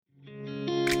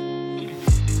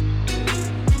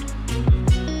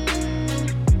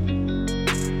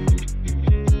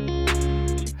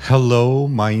Hello,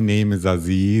 my name is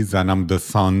Aziz, and I'm the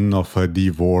son of a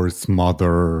divorced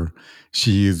mother.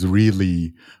 She is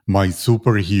really my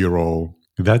superhero.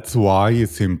 That's why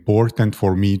it's important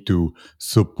for me to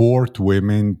support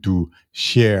women to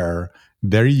share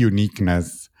their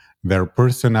uniqueness, their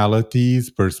personalities,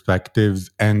 perspectives,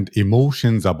 and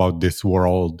emotions about this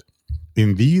world.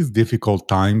 In these difficult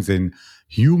times in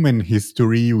human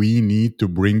history, we need to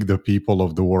bring the people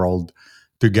of the world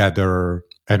together.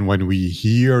 And when we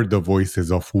hear the voices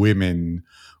of women,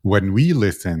 when we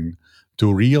listen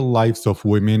to real lives of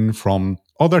women from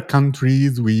other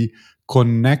countries, we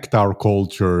connect our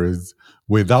cultures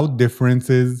without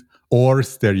differences or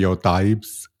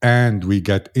stereotypes, and we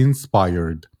get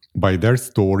inspired by their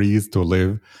stories to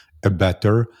live a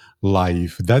better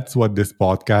life. That's what this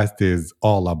podcast is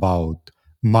all about.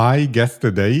 My guest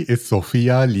today is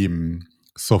Sophia Lim.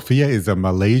 Sophia is a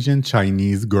Malaysian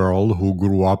Chinese girl who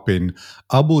grew up in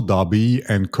Abu Dhabi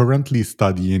and currently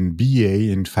studying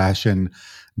BA in fashion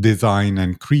design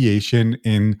and creation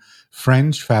in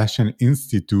French Fashion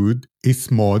Institute,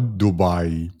 ISMOD,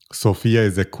 Dubai. Sophia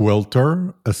is a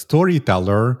quilter, a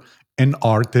storyteller, an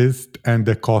artist, and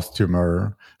a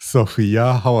costumer.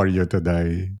 Sophia, how are you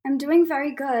today? I'm doing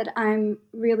very good. I'm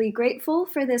really grateful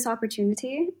for this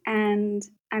opportunity, and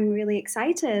I'm really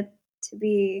excited to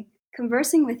be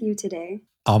conversing with you today.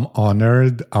 I'm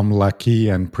honored, I'm lucky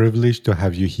and privileged to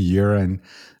have you here and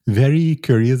very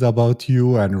curious about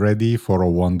you and ready for a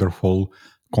wonderful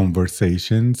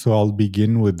conversation. So I'll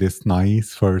begin with this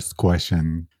nice first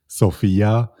question.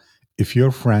 Sophia, if your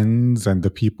friends and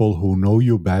the people who know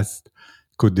you best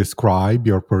could describe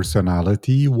your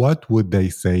personality, what would they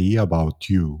say about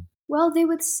you? Well, they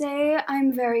would say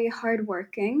I'm very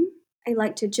hardworking. I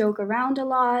like to joke around a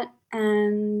lot,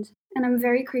 and I'm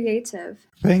very creative.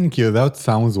 Thank you. That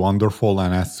sounds wonderful.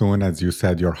 And as soon as you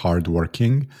said you're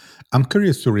hardworking, I'm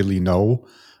curious to really know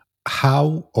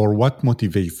how or what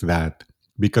motivates that.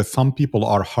 Because some people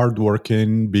are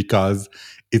hardworking because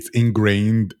it's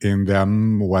ingrained in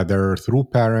them, whether through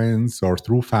parents or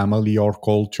through family or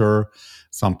culture.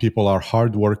 Some people are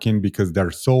hardworking because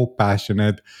they're so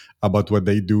passionate about what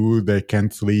they do, they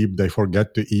can't sleep, they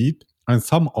forget to eat. And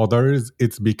some others,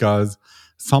 it's because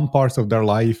some parts of their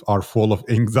life are full of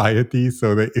anxiety,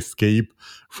 so they escape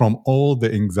from all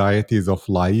the anxieties of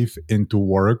life into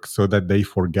work so that they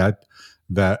forget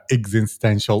the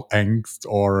existential angst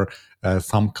or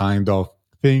some kind of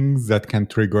things that can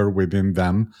trigger within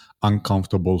them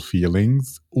uncomfortable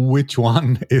feelings. Which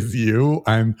one is you,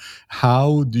 and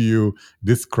how do you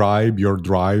describe your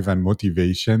drive and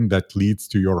motivation that leads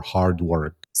to your hard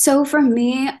work? So for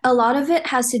me, a lot of it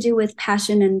has to do with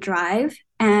passion and drive.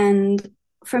 And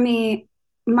for me,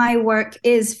 my work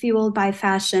is fueled by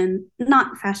fashion,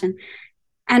 not fashion.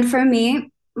 And for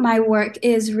me, my work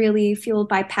is really fueled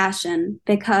by passion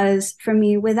because for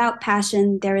me, without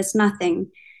passion, there is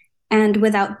nothing. And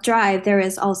without drive, there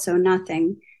is also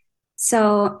nothing.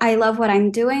 So I love what I'm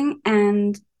doing.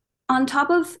 And on top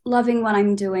of loving what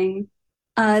I'm doing,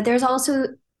 there's also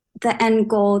the end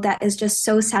goal that is just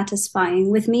so satisfying.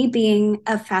 With me being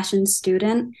a fashion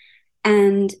student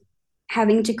and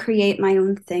having to create my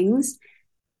own things,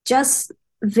 just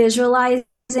visualizing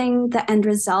the end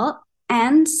result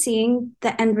and seeing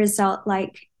the end result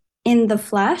like in the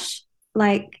flesh,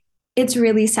 like it's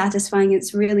really satisfying.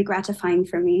 It's really gratifying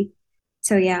for me.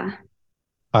 So yeah.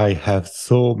 I have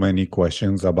so many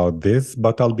questions about this,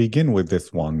 but I'll begin with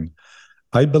this one.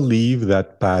 I believe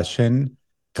that passion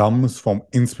comes from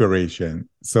inspiration.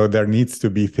 So there needs to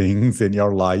be things in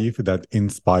your life that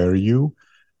inspire you.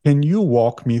 Can you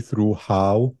walk me through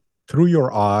how, through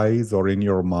your eyes or in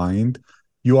your mind,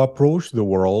 you approach the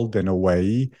world in a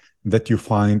way that you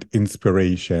find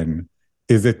inspiration?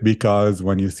 Is it because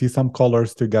when you see some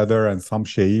colors together and some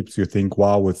shapes, you think,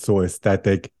 wow, it's so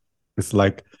aesthetic? It's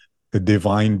like a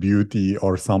divine beauty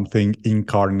or something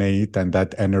incarnate, and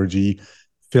that energy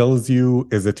fills you?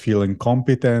 Is it feeling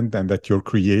competent and that you're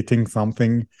creating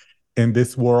something in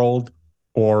this world?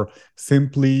 Or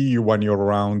simply when you're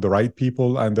around the right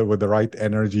people and with the right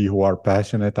energy who are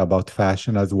passionate about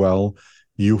fashion as well,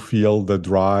 you feel the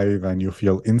drive and you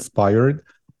feel inspired?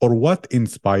 Or what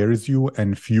inspires you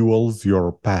and fuels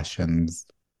your passions?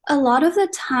 A lot of the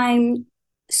time,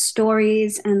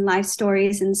 stories and life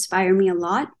stories inspire me a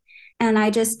lot. And I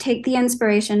just take the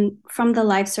inspiration from the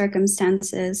life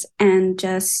circumstances and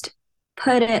just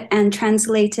put it and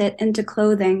translate it into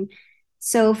clothing.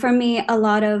 So for me, a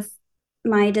lot of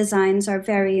my designs are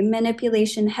very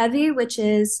manipulation heavy, which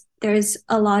is there's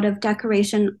a lot of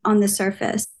decoration on the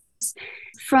surface.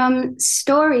 From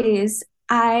stories,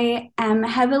 I am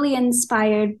heavily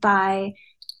inspired by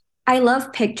I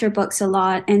love picture books a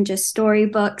lot and just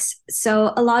storybooks.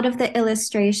 So a lot of the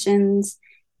illustrations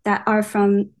that are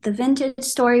from the vintage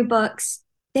storybooks,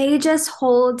 they just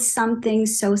hold something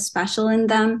so special in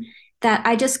them that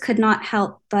I just could not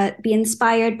help but be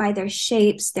inspired by their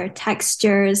shapes, their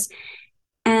textures,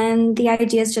 and the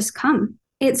ideas just come.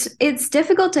 It's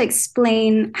difficult to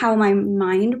explain how my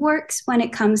mind works when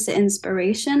it comes to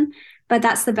inspiration, but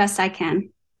that's the best I can.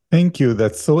 Thank you.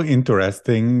 That's so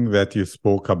interesting that you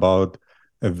spoke about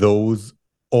those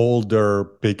older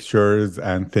pictures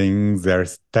and things.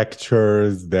 There's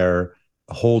textures, they're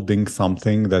holding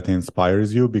something that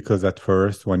inspires you. Because at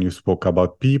first, when you spoke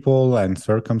about people and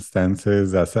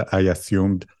circumstances, as I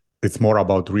assumed it's more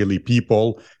about really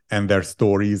people and their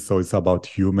stories. So it's about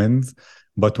humans.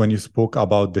 But when you spoke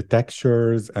about the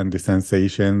textures and the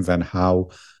sensations and how,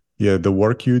 yeah, the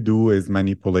work you do is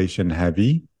manipulation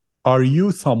heavy, are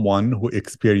you someone who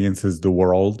experiences the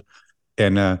world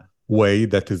in a way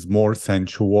that is more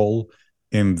sensual,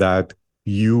 in that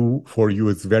for you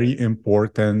it's very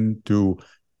important to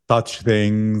touch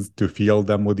things, to feel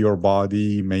them with your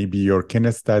body? Maybe you're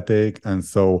kinesthetic, and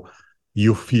so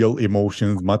you feel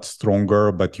emotions much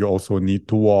stronger, but you also need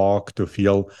to walk to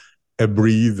feel a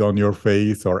breeze on your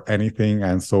face or anything,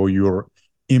 and so you're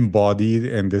embodied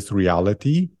in this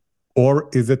reality? Or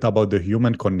is it about the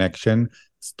human connection,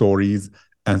 stories,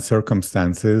 and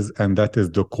circumstances, and that is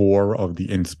the core of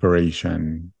the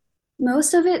inspiration?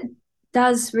 Most of it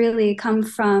does really come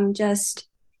from just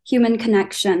human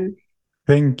connection.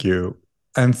 Thank you.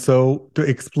 And so, to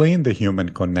explain the human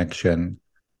connection,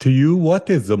 to you, what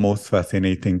is the most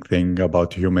fascinating thing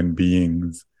about human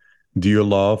beings? Do you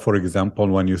love, for example,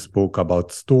 when you spoke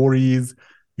about stories,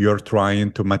 you're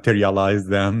trying to materialize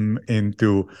them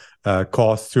into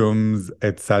costumes,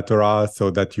 etc., so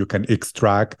that you can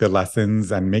extract the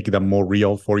lessons and make them more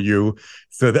real for you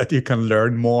so that you can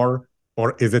learn more?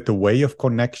 Or is it a way of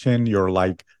connection? You're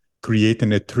like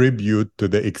creating a tribute to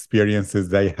the experiences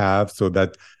they have so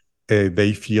that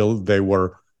they feel they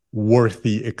were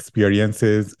worthy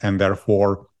experiences, and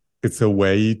therefore it's a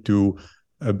way to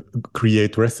uh,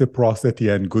 create reciprocity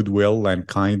and goodwill and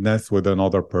kindness with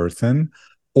another person?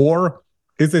 Or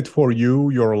is it for you,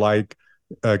 you're like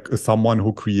someone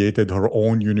who created her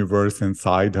own universe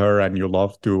inside her, and you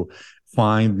love to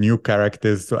find new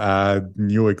characters to add,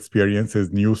 new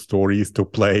experiences, new stories to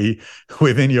play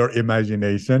within your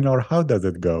imagination? Or how does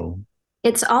it go?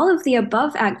 It's all of the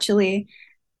above, actually.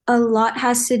 A lot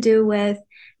has to do with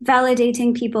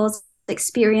validating people's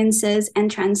experiences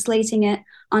and translating it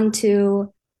onto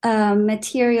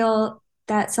material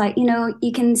that's like,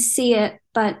 you can see it,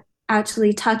 but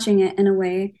actually touching it in a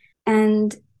way.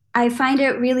 And I find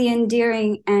it really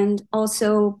endearing and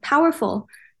also powerful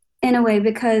in a way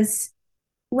because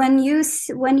when you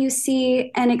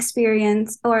see an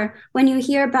experience or when you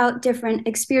hear about different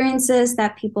experiences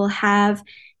that people have,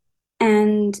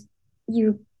 and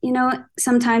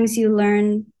sometimes you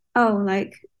learn, oh,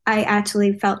 like I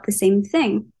actually felt the same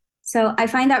thing. So I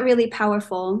find that really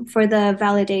powerful for the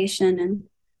validation and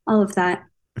all of that.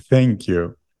 Thank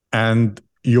you. And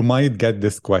you might get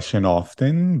this question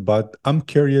often, but I'm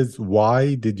curious,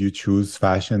 why did you choose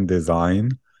fashion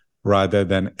design rather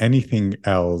than anything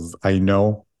else? I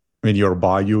know in your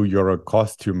bio, you're a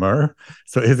costumer.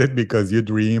 So is it because you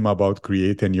dream about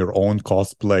creating your own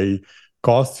cosplay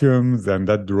costumes and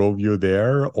that drove you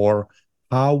there? Or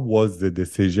how was the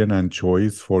decision and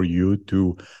choice for you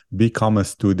to become a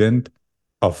student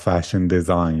of fashion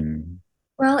design?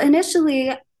 Well,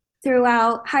 initially,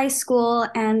 throughout high school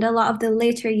and a lot of the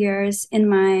later years in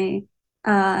my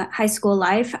high school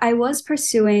life, I was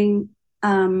pursuing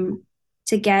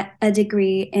to get a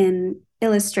degree in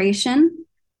illustration.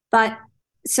 But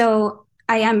so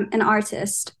I am an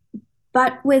artist.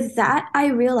 But with that, I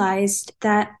realized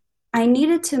that I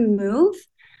needed to move.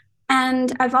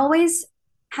 And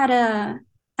had a,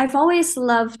 I've always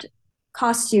loved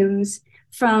costumes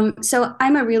so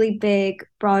I'm a really big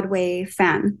Broadway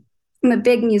fan. I'm a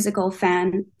big musical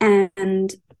fan.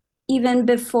 And even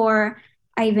before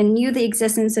I even knew the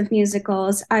existence of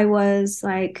musicals, I was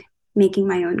like making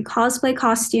my own cosplay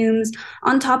costumes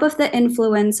on top of the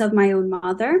influence of my own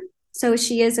mother. So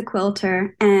she is a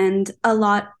quilter, and a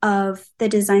lot of the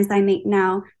designs that I make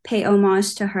now pay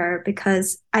homage to her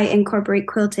because I incorporate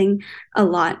quilting a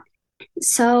lot.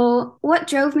 So, what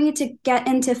drove me to get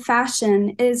into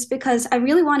fashion is because I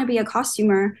really want to be a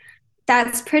costumer.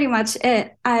 That's pretty much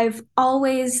it. I've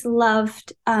always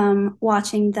loved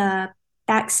watching the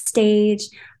backstage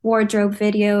wardrobe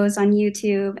videos on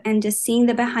YouTube and just seeing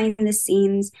the behind the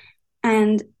scenes.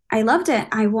 And I loved it.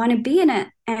 I want to be in it.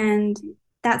 And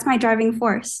that's my driving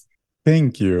force.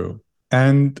 Thank you.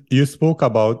 And you spoke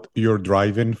about your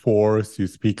driving force, you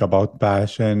speak about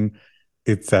passion,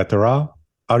 etc.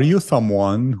 Are you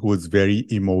someone who is very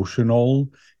emotional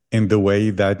in the way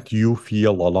that you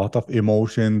feel a lot of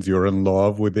emotions, you're in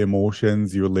love with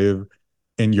emotions, you live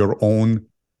in your own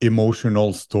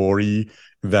emotional story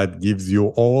that gives you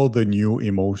all the new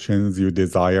emotions you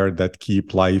desire that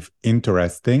keep life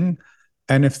interesting?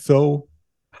 And if so,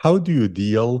 how do you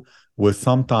deal with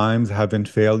sometimes having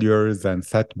failures and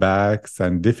setbacks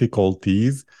and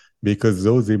difficulties? Because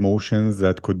those emotions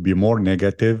that could be more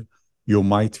negative, you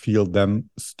might feel them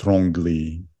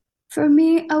strongly. For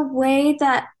me, a way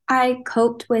that I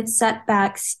coped with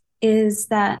setbacks is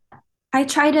that I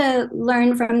try to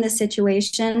learn from the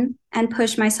situation and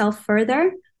push myself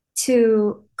further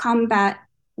to combat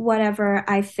whatever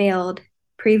I failed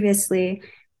previously.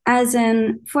 As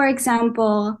in, for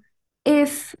example,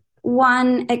 if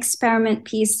one experiment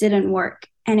piece didn't work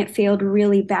and it failed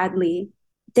really badly,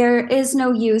 there is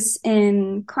no use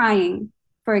in crying,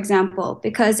 for example,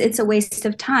 because it's a waste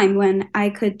of time when I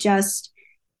could just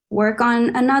work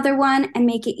on another one and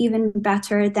make it even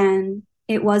better than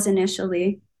it was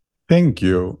initially. Thank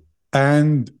you.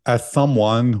 And as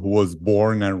someone who was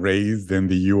born and raised in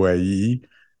the UAE,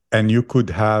 and you could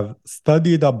have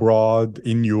studied abroad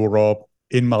in Europe,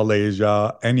 in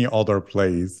Malaysia, any other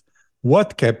place,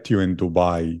 what kept you in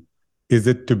Dubai? Is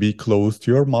it to be close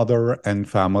to your mother and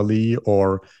family,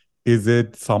 or is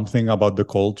it something about the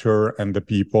culture and the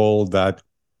people that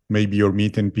maybe you're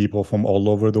meeting people from all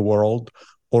over the world?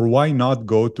 Or why not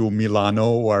go to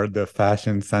Milano, where the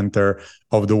fashion center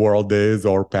of the world is,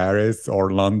 or Paris,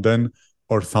 or London,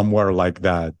 or somewhere like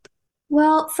that?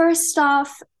 Well, first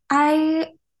off, I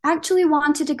actually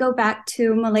wanted to go back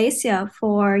to Malaysia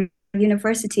for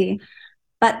university,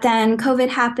 but then COVID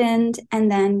happened, and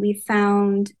then we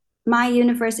found my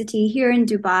university here in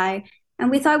Dubai, and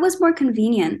we thought it was more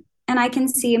convenient, and I can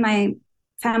see my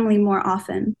family more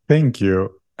often. Thank you.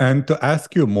 And to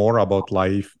ask you more about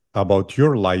life, about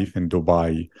your life in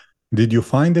Dubai, did you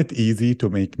find it easy to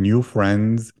make new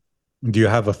friends? Do you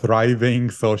have a thriving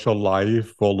social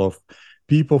life full of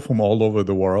people from all over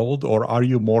the world? Or are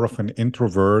you more of an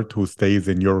introvert who stays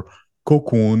in your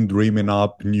cocoon, dreaming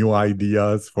up new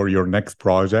ideas for your next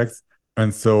projects?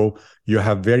 And so you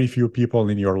have very few people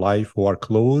in your life who are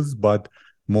close, but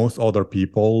most other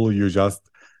people, you just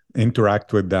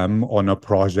interact with them on a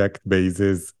project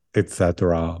basis,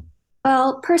 etc.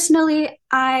 Well, personally,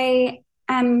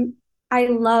 am I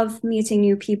love meeting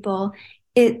new people.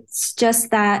 It's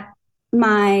just that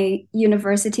my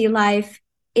university life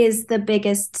is the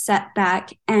biggest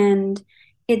setback and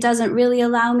it doesn't really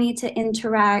allow me to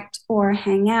interact or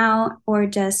hang out or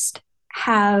just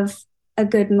have a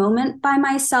good moment by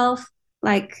myself,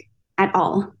 like at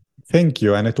all. Thank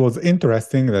you. And it was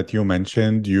interesting that you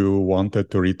mentioned you wanted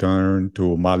to return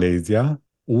to Malaysia.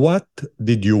 What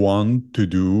did you want to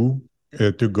do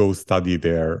to go study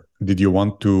there? Did you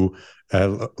want to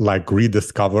like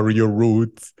rediscover your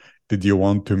roots? Did you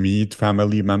want to meet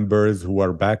family members who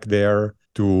are back there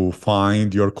to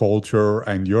find your culture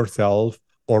and yourself?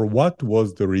 Or what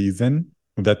was the reason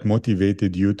that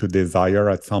motivated you to desire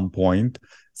at some point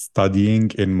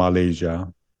studying in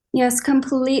Malaysia? Yes,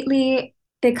 completely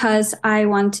because I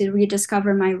want to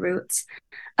rediscover my roots.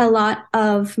 A lot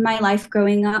of my life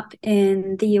growing up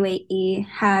in the UAE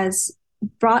has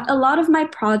brought a lot of my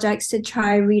projects to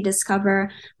try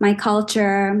rediscover my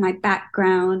culture, my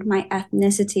background, my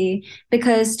ethnicity,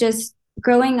 because just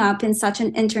growing up in such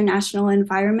an international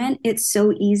environment, it's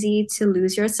so easy to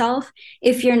lose yourself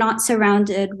if you're not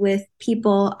surrounded with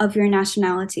people of your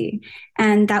nationality.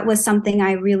 And that was something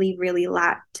I really, really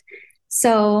lacked.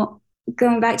 So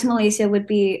going back to Malaysia would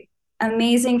be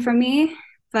amazing for me,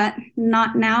 but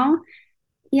not now.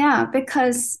 Yeah,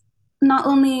 because not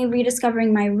only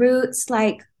rediscovering my roots,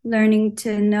 like learning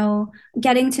to know,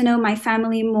 getting to know my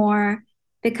family more,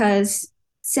 because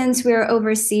since we're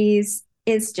overseas,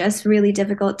 it's just really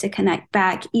difficult to connect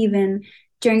back, even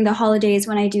during the holidays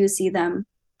when I do see them.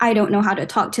 I don't know how to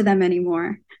talk to them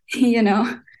anymore, you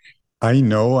know? I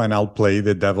know, and I'll play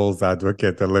the devil's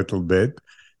advocate a little bit.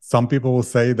 Some people will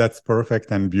say that's perfect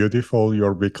and beautiful.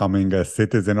 You're becoming a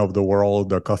citizen of the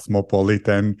world, a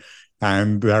cosmopolitan,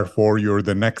 and therefore you're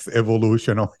the next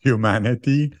evolution of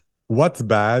humanity. What's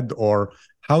bad, or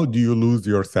how do you lose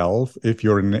yourself if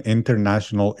you're in an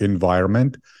international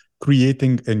environment,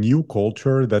 creating a new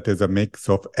culture that is a mix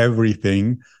of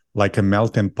everything, like a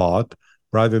melting pot,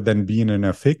 rather than being in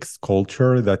a fixed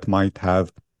culture that might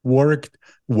have worked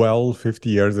well 50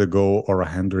 years ago or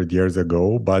 100 years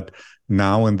ago, but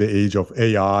now in the age of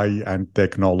AI and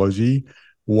technology,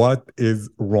 what is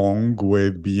wrong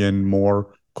with being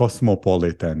more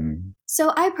cosmopolitan.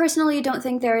 So I personally don't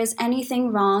think there is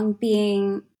anything wrong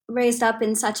being raised up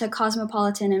in such a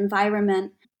cosmopolitan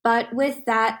environment. But with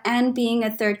that and being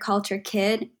a third culture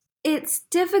kid, it's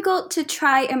difficult to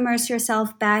try immerse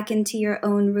yourself back into your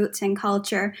own roots and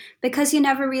culture because you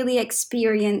never really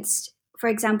experienced, for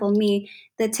example, me,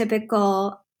 the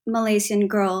typical Malaysian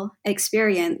girl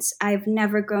experience. I've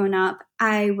never grown up.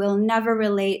 I will never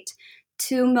relate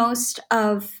to most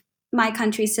of my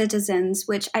country's citizens,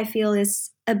 which I feel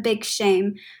is a big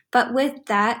shame. But with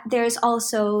that, there's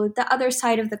also the other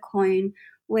side of the coin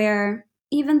where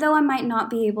even though I might not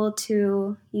be able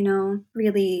to,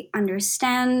 really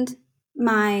understand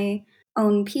my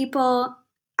own people,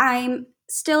 I'm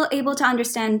still able to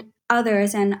understand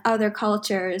others and other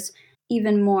cultures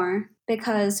even more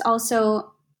because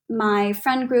also my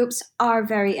friend groups are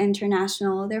very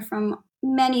international. They're from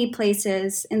many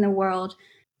places in the world.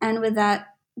 And with that,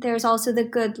 there's also the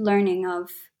good learning of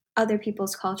other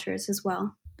people's cultures as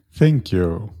well. Thank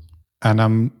you. And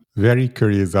I'm very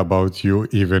curious about you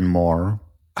even more.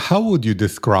 How would you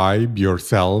describe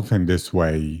yourself in this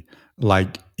way?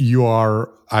 Like you are,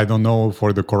 I don't know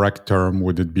for the correct term,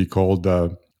 would it be called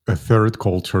a third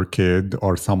culture kid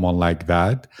or someone like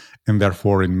that? And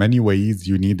therefore, in many ways,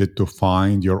 you needed to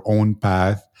find your own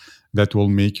path that will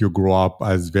make you grow up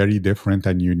as very different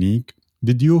and unique.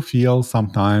 Did you feel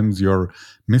sometimes you're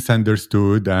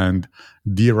misunderstood and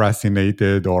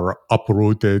deracinated or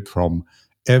uprooted from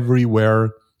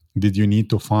everywhere? Did you need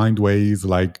to find ways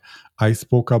like I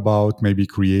spoke about maybe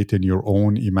creating your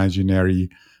own imaginary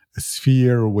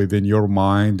sphere within your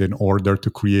mind in order to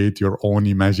create your own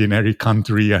imaginary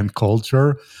country and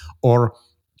culture? Or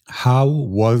how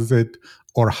was it,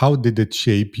 or how did it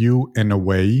shape you in a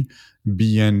way,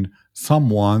 being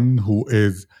someone who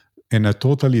is in a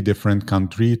totally different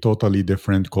country, totally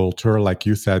different culture? Like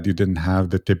you said, you didn't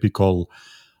have the typical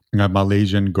a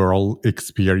Malaysian girl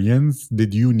experience.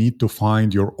 Did you need to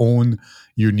find your own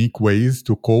unique ways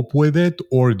to cope with it?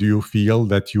 Or do you feel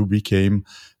that you became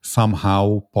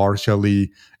somehow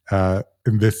partially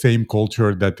in the same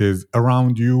culture that is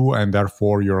around you? And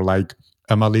therefore, you're like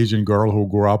a Malaysian girl who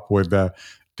grew up with a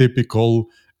typical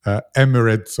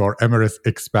Emirates or Emirates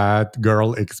expat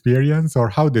girl experience? Or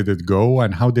how did it go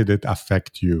and how did it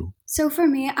affect you? So for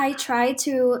me, I try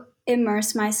to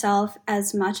immerse myself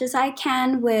as much as I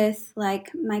can with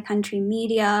like my country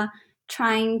media,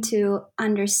 trying to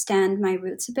understand my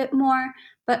roots a bit more,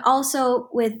 but also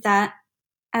with that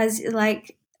as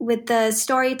like with the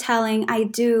storytelling, I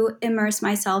do immerse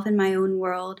myself in my own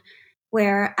world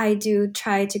where I do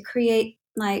try to create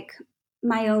like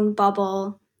my own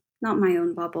bubble, not my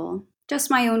own bubble,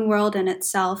 just my own world in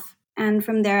itself. And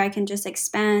from there, I can just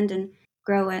expand and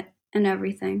grow it and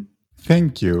everything.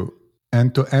 Thank you.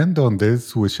 And to end on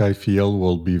this, which I feel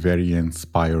will be very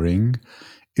inspiring,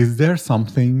 is there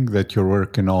something that you're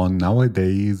working on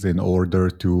nowadays in order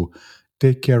to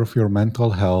take care of your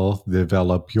mental health,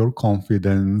 develop your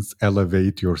confidence,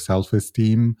 elevate your self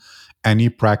esteem? Any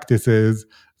practices,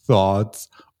 thoughts,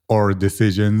 or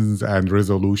decisions and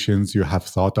resolutions you have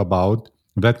thought about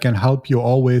that can help you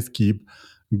always keep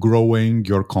growing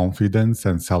your confidence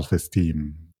and self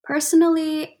esteem?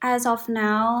 Personally, as of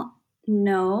now,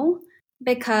 no,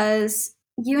 because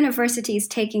university is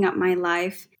taking up my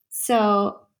life.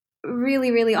 So,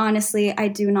 really, really honestly, I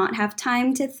do not have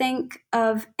time to think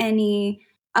of any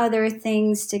other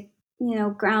things to,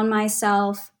 ground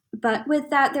myself. But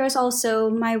with that, there's also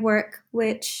my work,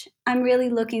 which I'm really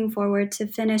looking forward to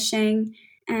finishing.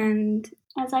 And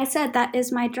as I said, that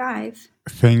is my drive.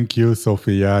 Thank you,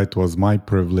 Sophia. It was my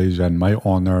privilege and my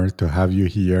honor to have you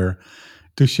here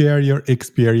to share your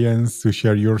experience, to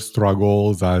share your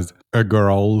struggles as a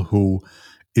girl who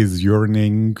is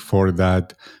yearning for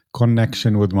that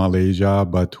connection with Malaysia,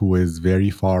 but who is very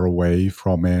far away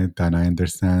from it. And I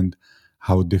understand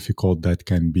how difficult that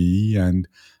can be. And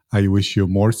I wish you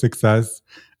more success.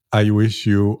 I wish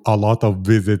you a lot of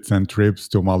visits and trips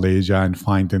to Malaysia and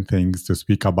finding things to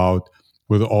speak about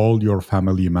with all your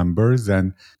family members.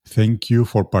 And thank you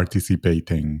for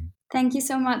participating. Thank you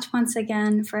so much once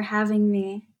again for having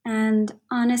me. And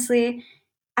honestly,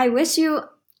 I wish you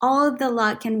all the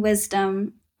luck and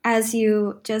wisdom as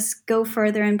you just go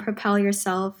further and propel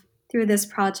yourself through this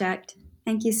project.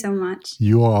 Thank you so much.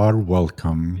 You are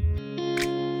welcome.